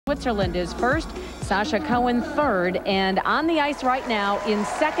Switzerland is first, Sasha Cohen third, and on the ice right now in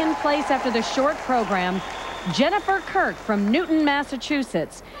second place after the short program, Jennifer Kirk from Newton,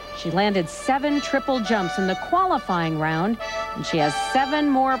 Massachusetts. She landed 7 triple jumps in the qualifying round, and she has 7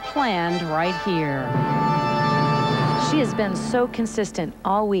 more planned right here. She has been so consistent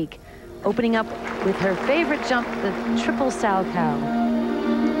all week, opening up with her favorite jump, the triple Salchow.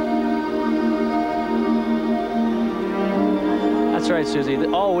 That's right, Susie.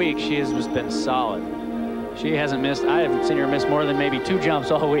 All week she has just been solid. She hasn't missed. I haven't seen her miss more than maybe 2 jumps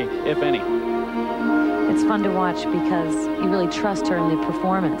all week, if any. It's fun to watch because you really trust her in the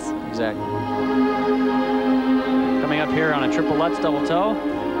performance. Exactly. Coming up here on a triple Lutz double toe.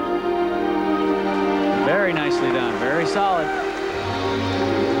 Very nicely done. Very solid.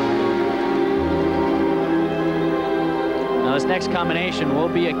 Now this next combination will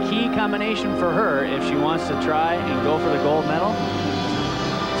be a key combination for her if she wants to try and go for the gold medal.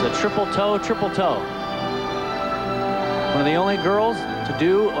 It's a triple toe, triple toe. One of the only girls to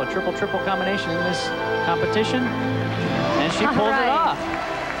do a triple combination in this competition, and she pulls it off.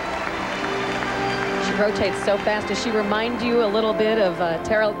 She rotates so fast. Does she remind you a little bit of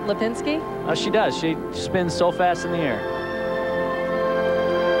Tara Lipinski? She does. She spins so fast in the air.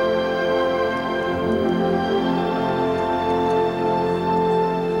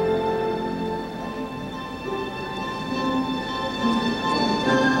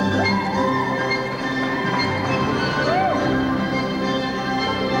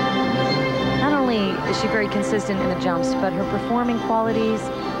 She's very consistent in the jumps, but her performing qualities,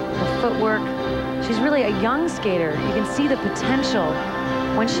 her footwork, she's really a young skater. You can see the potential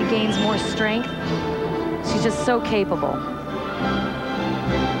once she gains more strength. She's just so capable.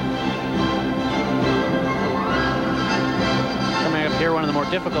 Coming up here, one of the more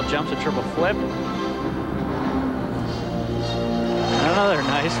difficult jumps, a triple flip. Another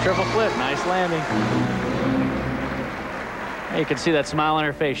nice triple flip, nice landing. You can see that smile on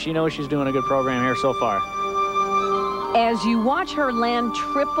her face. She knows she's doing a good program here so far. As you watch her land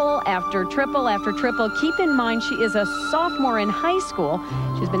triple after triple after triple, keep in mind she is a sophomore in high school.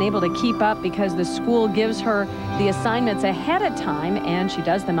 She's been able to keep up because the school gives her the assignments ahead of time, and she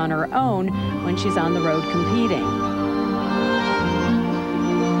does them on her own when she's on the road competing.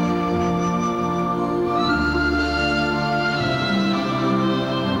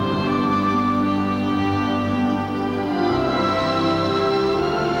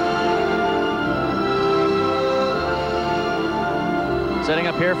 Setting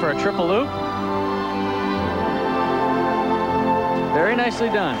up here for a triple loop. Very nicely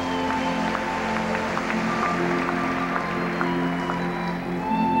done.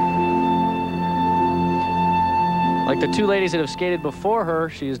 Like the 2 ladies that have skated before her,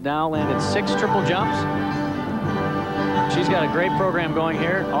 she has now landed 6 triple jumps. She's got a great program going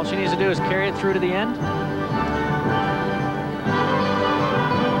here. All she needs to do is carry it through to the end.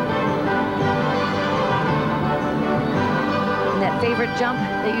 Favorite jump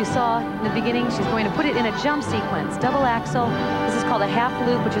that you saw in the beginning, she's going to put it in a jump sequence, double axel. This is called a half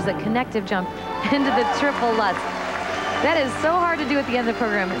loop, which is a connective jump into the triple Lutz. That is so hard to do at the end of the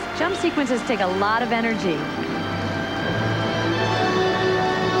program. Jump sequences take a lot of energy.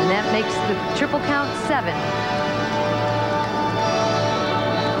 And that makes the triple count 7.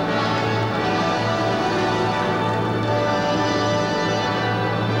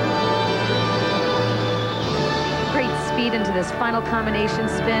 Into this final combination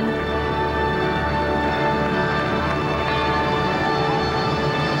spin.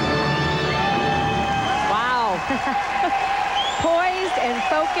 Wow. Poised and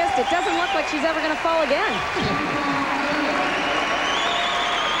focused. It doesn't look like she's ever going to fall again.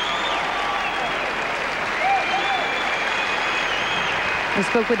 I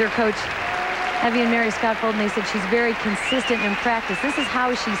spoke with her coach, Evie and Mary Scottfold, and they said she's very consistent in practice. This is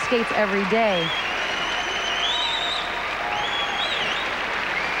how she skates every day.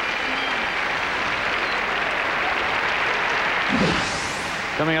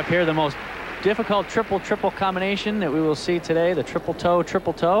 Coming up here, the most difficult triple combination that we will see today, the triple toe,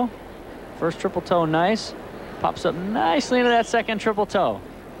 triple toe. First triple toe, nice. Pops up nicely into that second triple toe.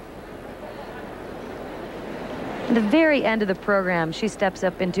 At the very end of the program, she steps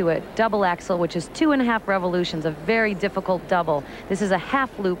up into a double axel, which is 2.5 revolutions, a very difficult double. This is a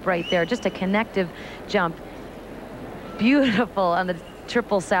half loop right there, just a connective jump. Beautiful on the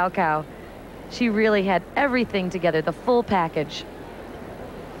triple Salchow. She really had everything together, the full package.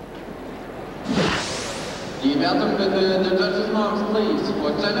 Die Wertung bitte the judges' marks, please, for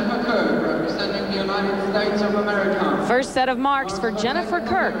Jennifer Kirk, representing the United States of America. First set of marks for Jennifer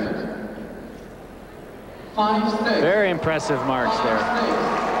Kirk. 5-6. Very impressive marks there.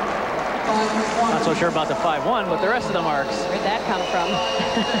 Not so sure about the 5-1, but the rest of the marks. Where'd that come from?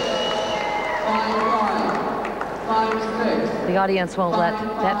 5-5, 5-6. The audience won't let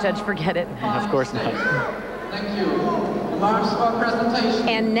that judge forget it. Of course not. Thank you. Marks for presentation.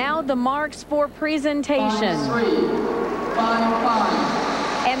 And now the marks for presentation. 5-3, 5-5.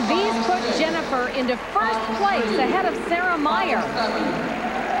 And these put Jennifer into first place ahead of Sarah Meyer.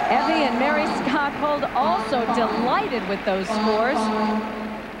 Evie and Mary Scott Hold also delighted with those scores.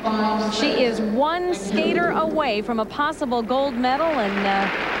 She is one skater away from a possible gold medal, and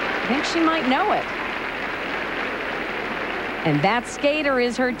I think she might know it. And that skater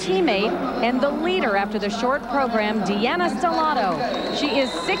is her teammate and the leader after the short program, Deanna Stellato. She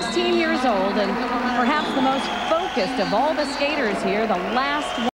is 16 years old and perhaps the most focused of all the skaters here, the last one.